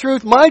is your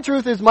truth. My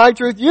truth is my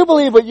truth. You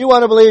believe what you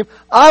want to believe.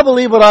 I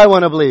believe what I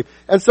want to believe.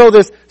 And so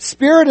this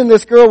spirit in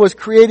this girl was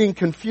creating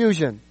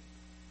confusion.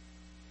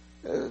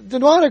 The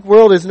demonic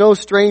world is no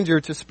stranger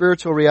to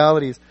spiritual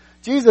realities.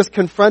 Jesus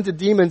confronted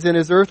demons in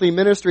his earthly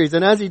ministries,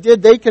 and as he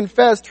did, they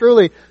confessed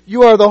truly,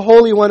 you are the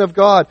Holy One of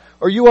God,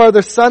 or you are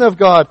the Son of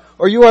God,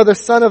 or you are the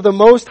Son of the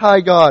Most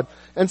High God.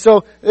 And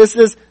so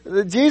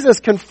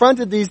Jesus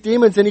confronted these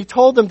demons, and he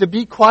told them to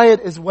be quiet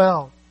as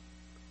well.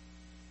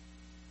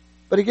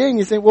 But again,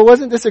 you think, well,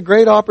 wasn't this a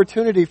great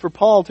opportunity for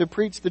Paul to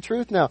preach the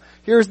truth now?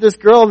 Here's this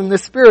girl and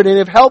this spirit, and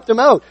they've helped him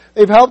out.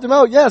 They've helped him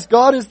out. Yes,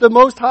 God is the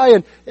Most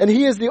High, and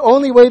he is the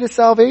only way to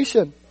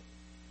salvation.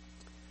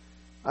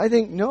 I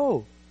think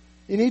no.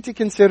 You need to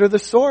consider the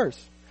source.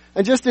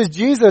 And just as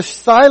Jesus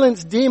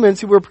silenced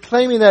demons who were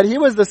proclaiming that he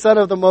was the Son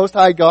of the Most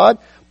High God,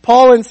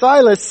 Paul and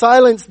Silas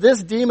silenced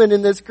this demon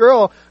in this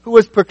girl who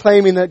was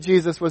proclaiming that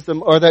Jesus was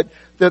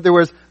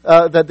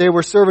that they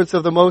were servants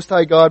of the Most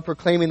High God,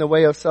 proclaiming the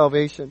way of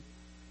salvation.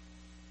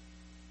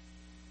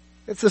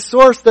 It's a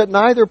source that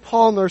neither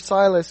Paul nor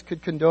Silas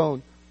could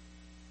condone.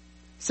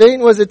 Satan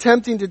was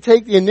attempting to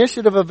take the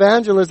initiative of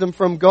evangelism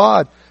from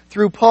God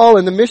through Paul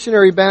and the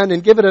missionary band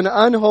and give it an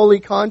unholy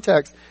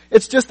context.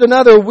 It's just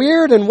another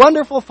weird and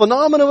wonderful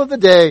phenomenon of the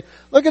day.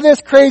 Look at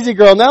this crazy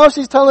girl. Now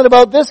she's telling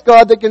about this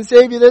God that can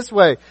save you this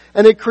way.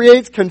 And it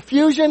creates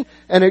confusion,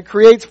 and it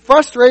creates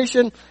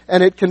frustration,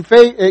 and it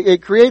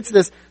creates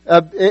this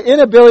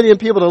inability in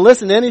people to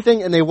listen to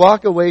anything, and they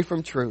walk away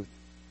from truth.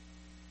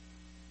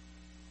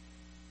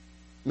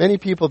 Many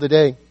people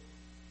today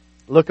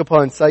look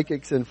upon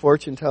psychics and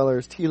fortune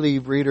tellers, tea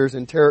leaf readers,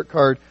 and tarot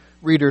card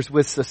readers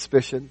with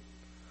suspicion.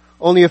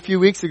 Only a few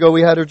weeks ago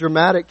we had a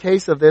dramatic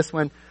case of this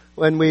when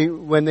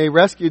they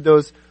rescued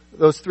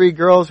those three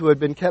girls who had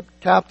been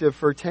kept captive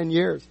for 10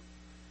 years.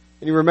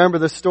 And you remember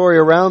the story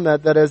around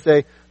that as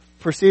they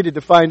proceeded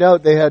to find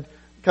out, they had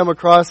come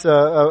across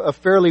a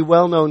fairly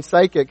well-known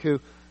psychic who,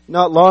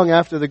 not long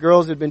after the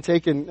girls had been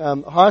taken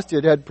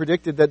hostage, had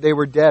predicted that they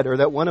were dead, or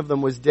that one of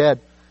them was dead,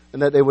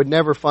 and that they would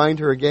never find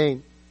her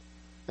again.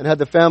 And had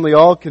the family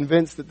all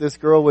convinced that this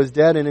girl was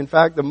dead. And in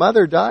fact, the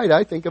mother died,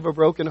 I think, of a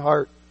broken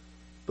heart,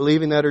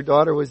 believing that her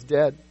daughter was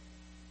dead.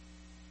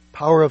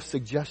 Power of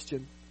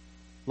suggestion.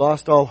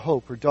 Lost all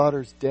hope. Her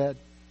daughter's dead.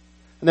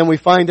 And then we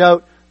find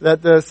out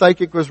that the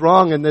psychic was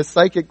wrong, and this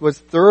psychic was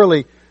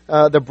thoroughly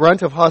the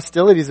brunt of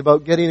hostilities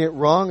about getting it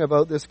wrong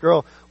about this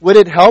girl. Would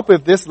it help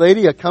if this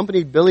lady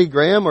accompanied Billy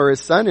Graham or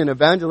his son in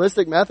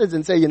evangelistic methods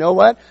and say, you know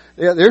what?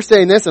 They're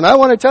saying this, and I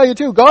want to tell you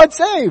too, God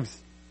saves.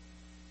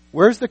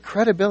 Where's the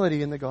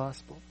credibility in the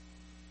gospel?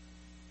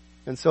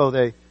 And so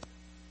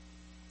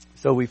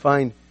we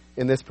find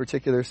in this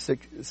particular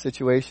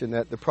situation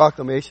that the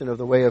proclamation of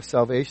the way of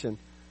salvation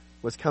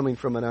was coming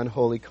from an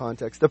unholy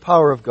context. The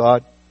power of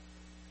God.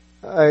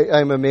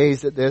 I'm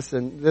amazed at this,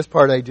 and this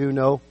part I do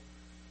know,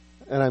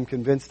 and I'm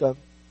convinced of.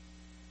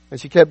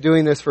 And she kept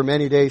doing this for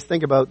many days.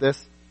 Think about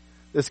this.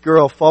 This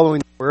girl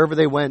following wherever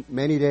they went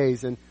many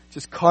days and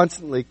just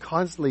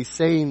constantly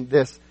saying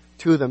this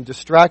to them,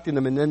 distracting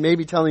them, and then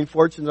maybe telling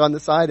fortunes on the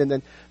side, and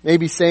then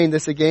maybe saying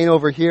this again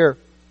over here.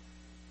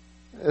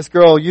 This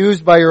girl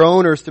used by her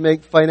owners to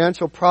make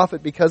financial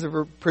profit because of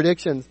her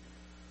predictions,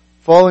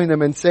 following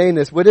them and saying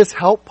this. Would this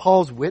help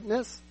Paul's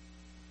witness?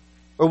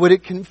 Or would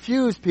it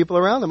confuse people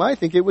around them? I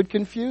think it would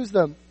confuse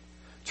them.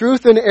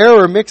 Truth and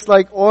error mixed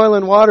like oil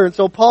and water. And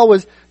so Paul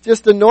was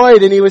just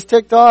annoyed, and he was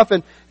ticked off,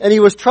 and he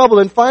was troubled.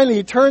 And finally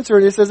he turns to her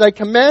and he says, I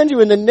command you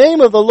in the name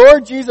of the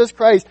Lord Jesus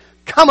Christ,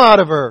 come out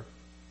of her.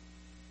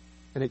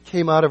 And it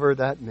came out of her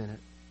that minute.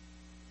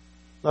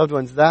 Loved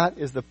ones, that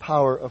is the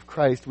power of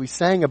Christ. We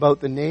sang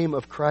about the name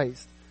of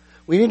Christ.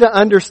 We need to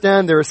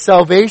understand there is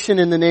salvation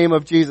in the name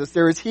of Jesus.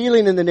 There is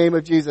healing in the name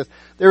of Jesus.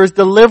 There is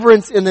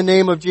deliverance in the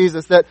name of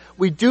Jesus. That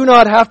we do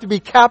not have to be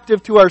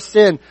captive to our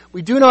sin.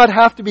 We do not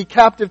have to be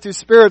captive to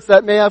spirits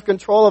that may have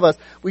control of us.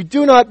 We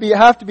do not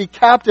have to be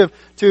captive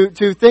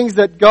to things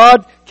that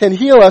God can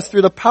heal us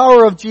through the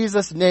power of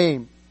Jesus'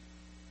 name.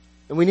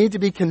 And we need to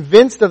be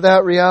convinced of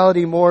that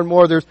reality more and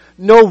more. There's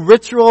no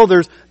ritual.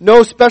 There's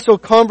no special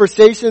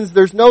conversations.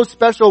 There's no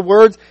special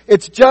words.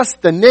 It's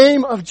just the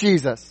name of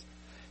Jesus.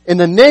 In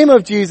the name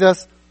of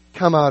Jesus,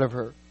 come out of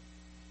her.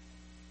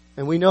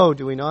 And we know,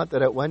 do we not,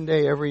 that at one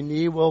day every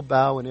knee will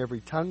bow and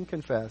every tongue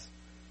confess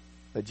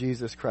that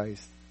Jesus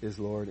Christ is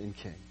Lord and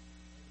King.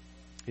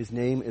 His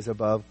name is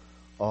above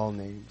all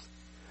names.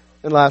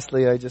 And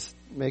lastly, I just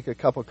make a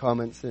couple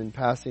comments in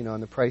passing on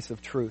the price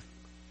of truth.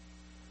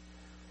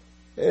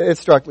 It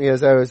struck me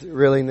as I was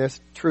reeling this,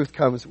 truth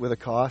comes with a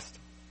cost.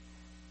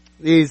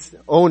 These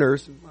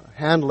owners,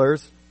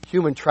 handlers,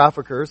 human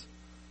traffickers,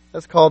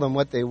 let's call them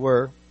what they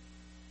were.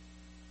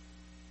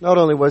 Not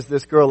only was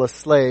this girl a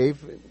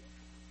slave,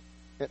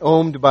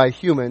 owned by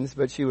humans,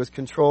 but she was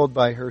controlled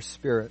by her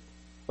spirit,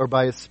 or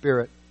by his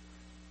spirit.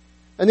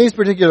 And these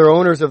particular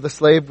owners of the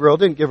slave girl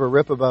didn't give a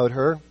rip about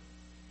her.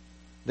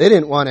 They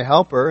didn't want to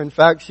help her. In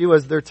fact, she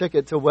was their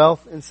ticket to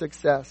wealth and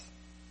success.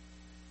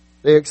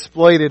 They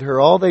exploited her.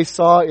 All they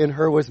saw in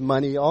her was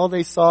money. All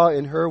they saw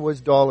in her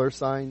was dollar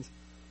signs.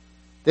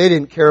 They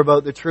didn't care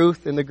about the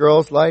truth in the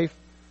girl's life.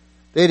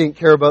 They didn't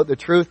care about the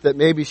truth that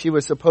maybe she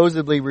was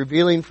supposedly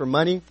revealing for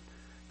money.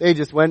 They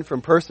just went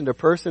from person to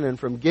person and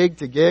from gig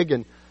to gig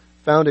and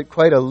found it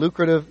quite a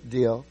lucrative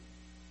deal.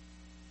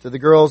 To the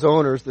girl's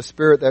owners, the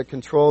spirit that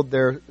controlled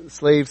their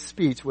slave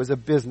speech was a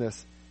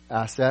business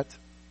asset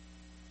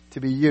to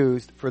be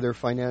used for their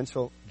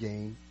financial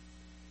gain.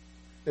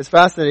 It's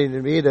fascinating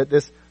to me that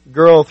this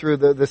girl, through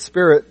the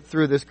Spirit,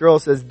 through this girl,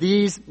 says,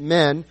 these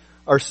men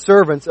are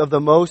servants of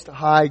the Most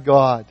High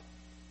God.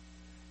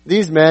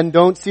 These men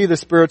don't see the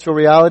spiritual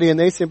reality, and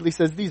they simply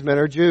says, these men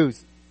are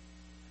Jews.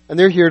 And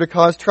they're here to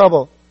cause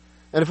trouble.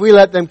 And if we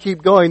let them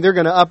keep going, they're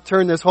going to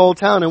upturn this whole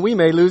town, and we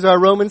may lose our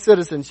Roman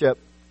citizenship.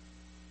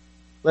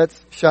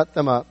 Let's shut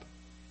them up.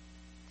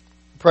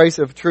 The price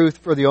of truth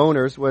for the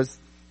owners was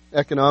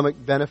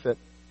economic benefit.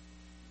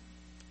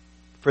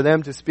 For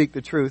them to speak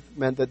the truth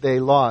meant that they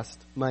lost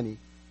money.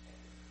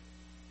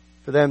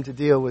 For them to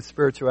deal with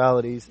spiritual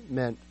realities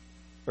meant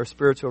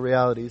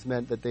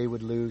that they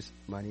would lose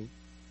money.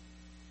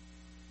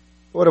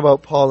 What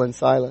about Paul and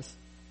Silas?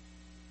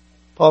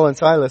 Paul and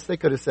Silas, they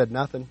could have said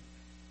nothing.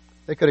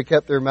 They could have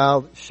kept their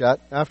mouths shut.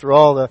 After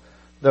all,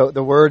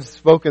 the words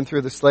spoken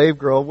through the slave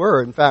girl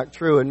were in fact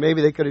true, and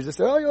maybe they could have just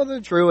said, oh, yeah, they're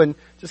true, and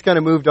just kind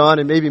of moved on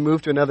and maybe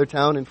moved to another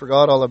town and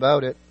forgot all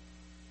about it.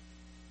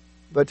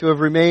 But to have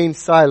remained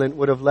silent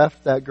would have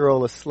left that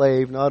girl a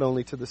slave not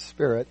only to the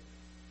Spirit,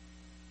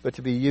 but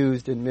to be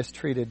used and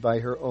mistreated by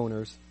her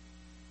owners.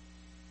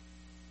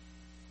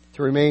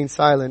 To remain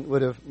silent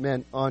would have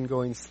meant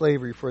ongoing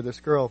slavery for this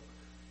girl.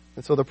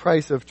 And so the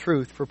price of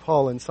truth for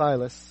Paul and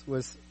Silas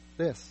was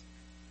this.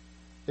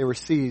 They were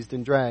seized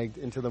and dragged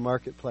into the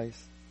marketplace.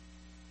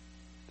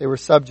 They were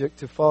subject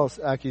to false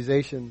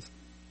accusations.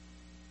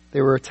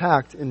 They were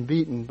attacked and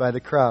beaten by the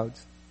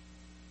crowds.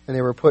 And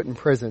they were put in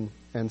prison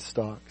and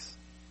stocks.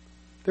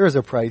 There is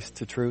a price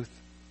to truth.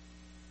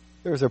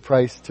 There is a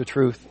price to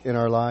truth in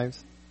our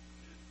lives.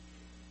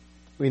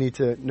 We need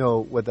to know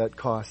what that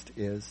cost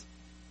is.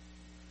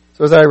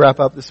 So as I wrap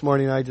up this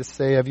morning, I just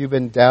say, have you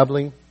been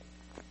dabbling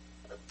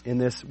in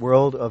this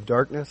world of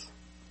darkness?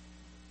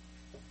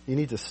 You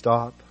need to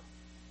stop.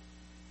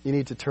 You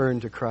need to turn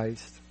to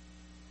Christ.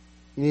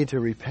 You need to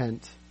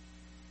repent.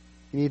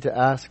 You need to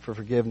ask for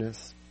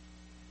forgiveness.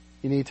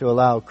 You need to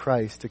allow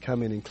Christ to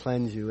come in and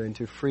cleanse you and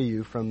to free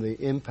you from the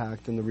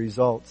impact and the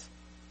results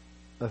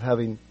of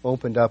having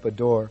opened up a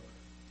door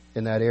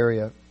in that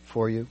area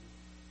for you.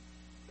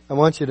 I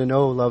want you to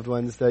know, loved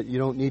ones, that you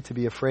don't need to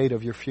be afraid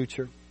of your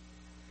future.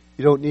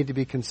 You don't need to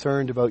be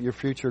concerned about your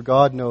future.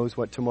 God knows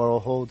what tomorrow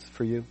holds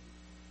for you.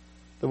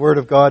 The Word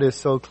of God is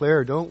so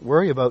clear. Don't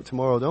worry about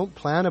tomorrow. Don't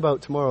plan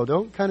about tomorrow.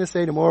 Don't kind of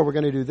say tomorrow we're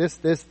going to do this,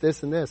 this,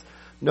 this, and this.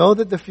 Know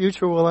that the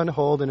future will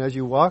unfold, and as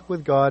you walk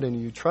with God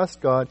and you trust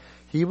God,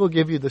 He will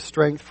give you the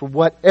strength for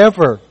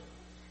whatever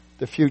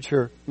the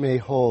future may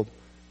hold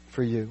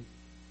for you.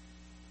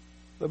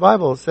 The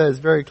Bible says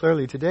very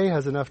clearly, today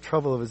has enough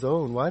trouble of his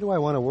own. Why do I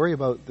want to worry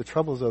about the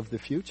troubles of the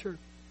future?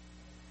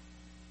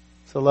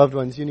 So, loved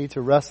ones, you need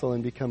to wrestle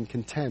and become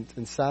content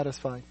and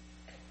satisfied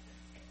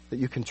that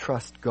you can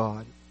trust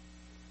God.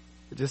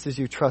 That just as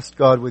you trust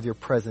God with your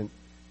present,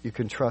 you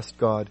can trust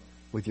God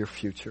with your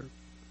future.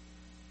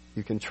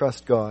 You can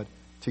trust God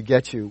to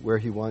get you where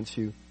He wants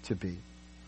you to be.